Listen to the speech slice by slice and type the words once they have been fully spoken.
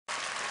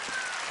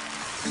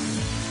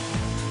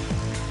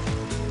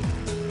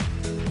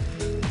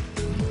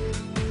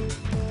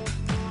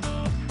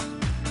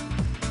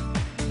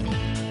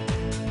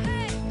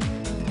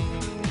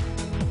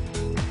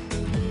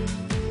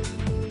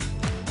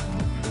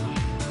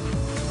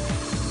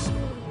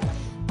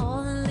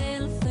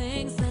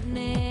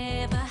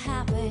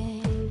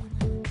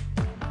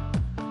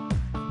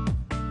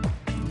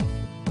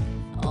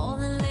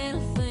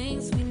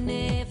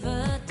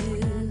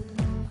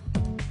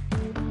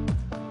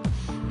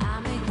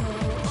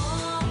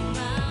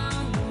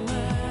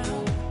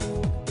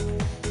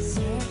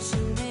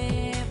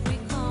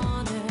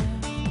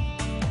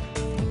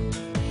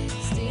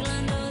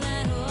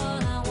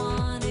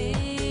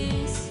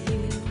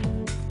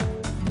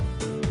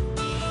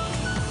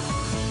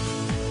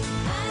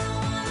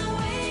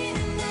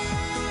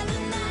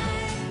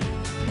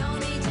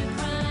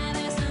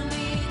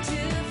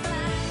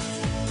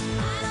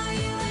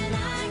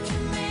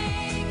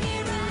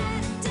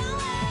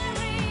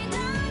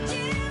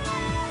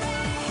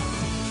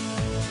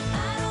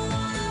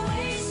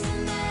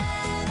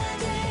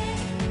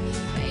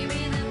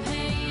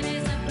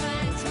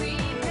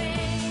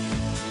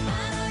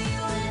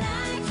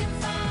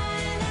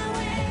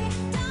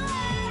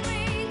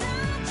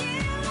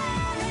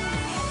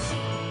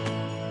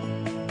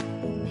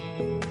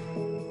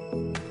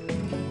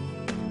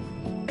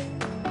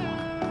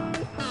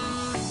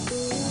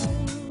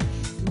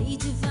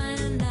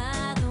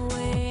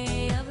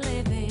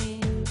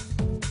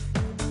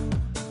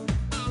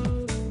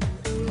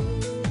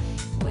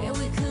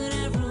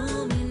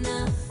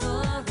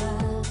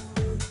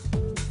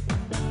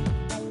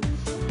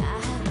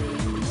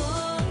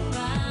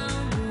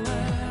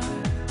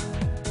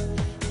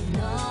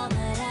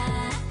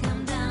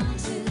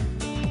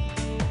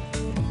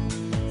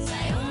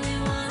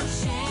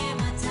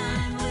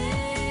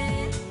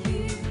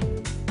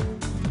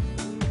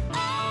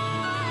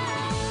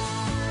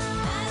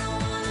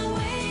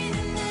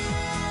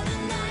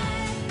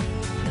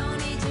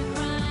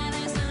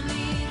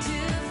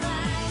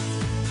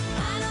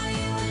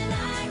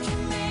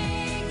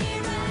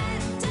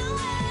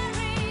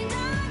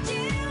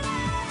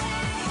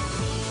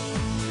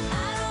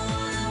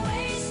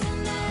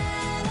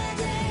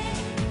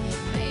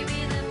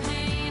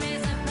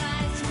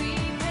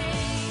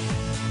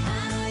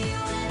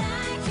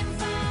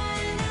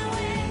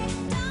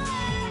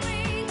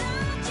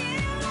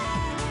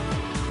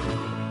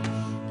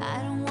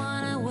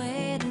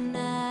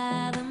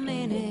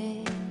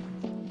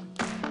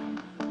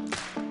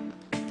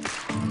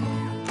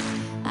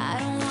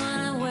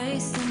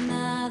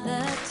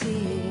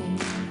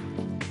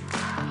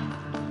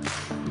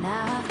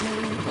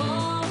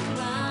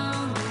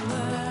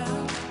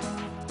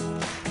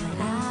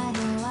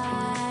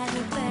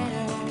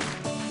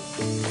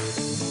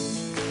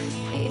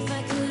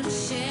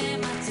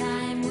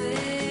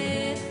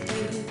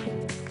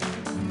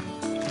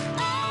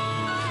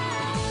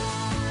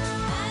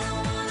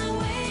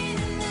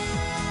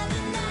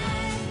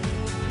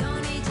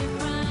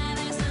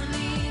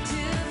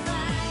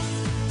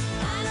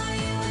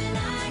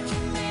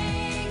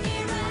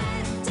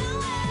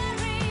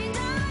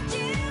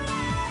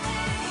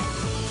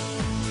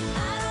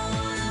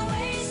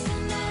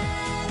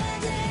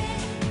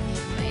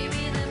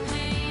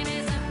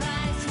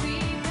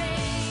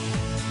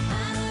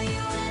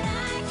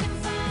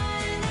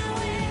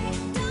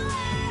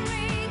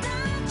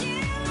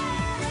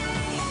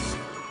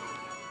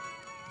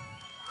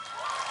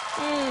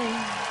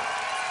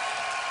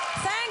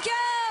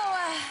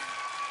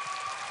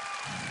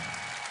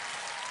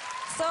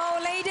So,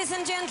 ladies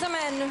and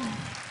gentlemen,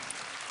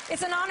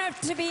 it's an honor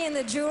to be in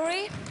the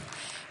jury.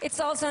 It's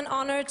also an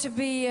honor to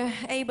be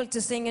able to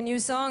sing a new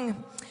song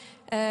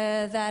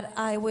that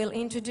I will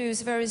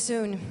introduce very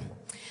soon.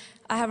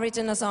 I have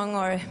written a song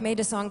or made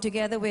a song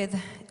together with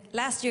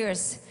last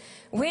year's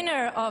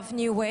winner of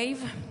New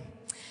Wave.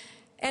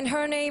 And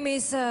her name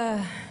is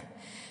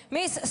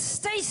Miss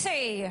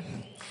Stacy.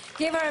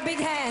 Give her a big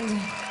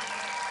hand.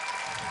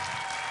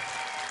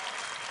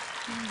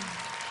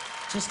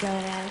 Just go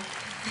ahead.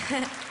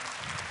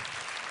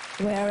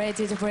 We are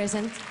ready to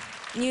present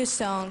new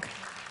song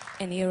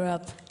in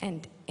Europe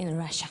and in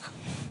Russia.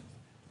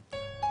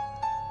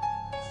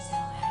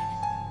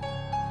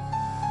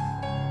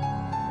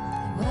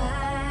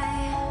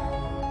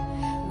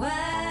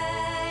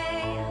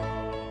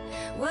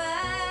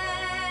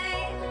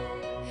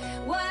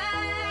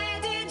 Why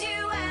did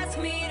you ask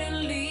me to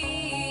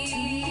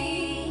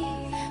leave?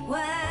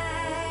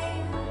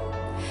 Why,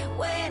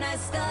 when I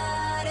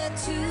started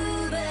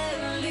to believe?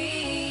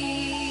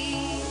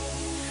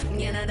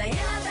 Мне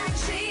надоело так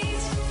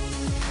жить.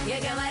 Я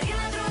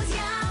говорила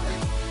друзьям,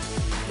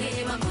 я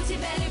не могу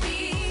тебя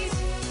любить.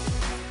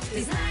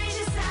 Ты знаешь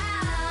и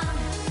сам.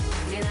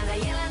 Мне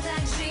надоело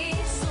так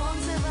жить.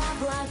 Солнце в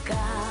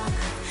облаках,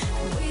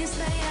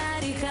 быстрая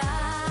река,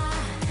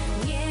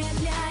 не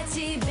для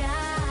тебя.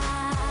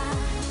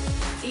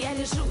 Я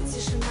лежу,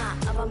 тишина,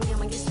 а во мне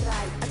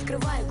магистраль.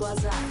 Открываю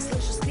глаза,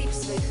 слышу скрип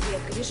своих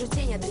век. Вижу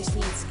тень от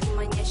ресниц и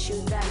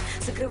манящую даль.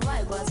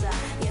 Закрываю глаза,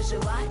 я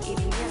жива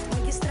или нет.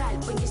 Магистраль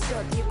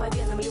понесет не по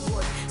венам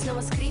любовь.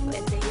 Снова скрип,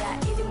 это я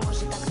или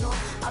может окно.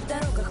 А в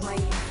дорогах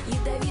моих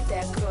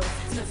ядовитая кровь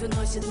вновь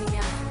уносит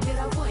меня в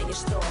мировое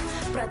ничто.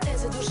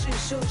 Протезы души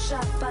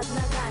шуршат под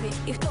ногами.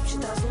 Их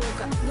топчет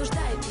разлука,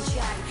 нужда и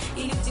печаль.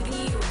 И люди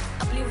гниют,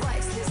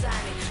 обливаясь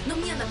слезами. Но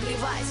мне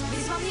наплевать,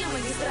 ведь во мне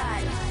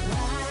магистраль.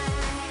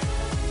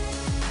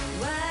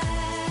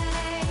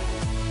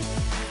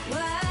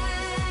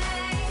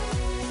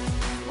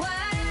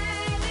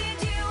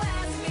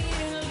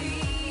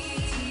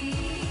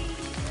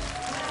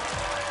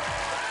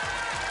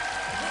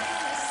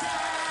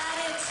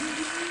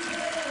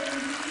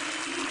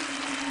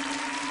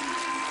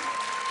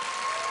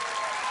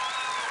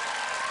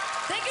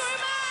 Thank you very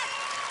much,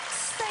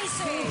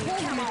 Stacy.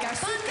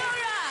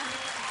 Pandora.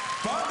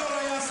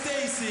 Pandora ja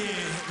Stacy.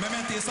 Me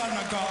mentiin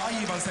Sannan kanssa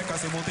aivan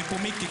sekaisin. Mulla tippui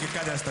mikkikin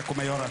kädestä, kun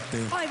me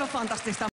jorattiin. Aivan fantastista.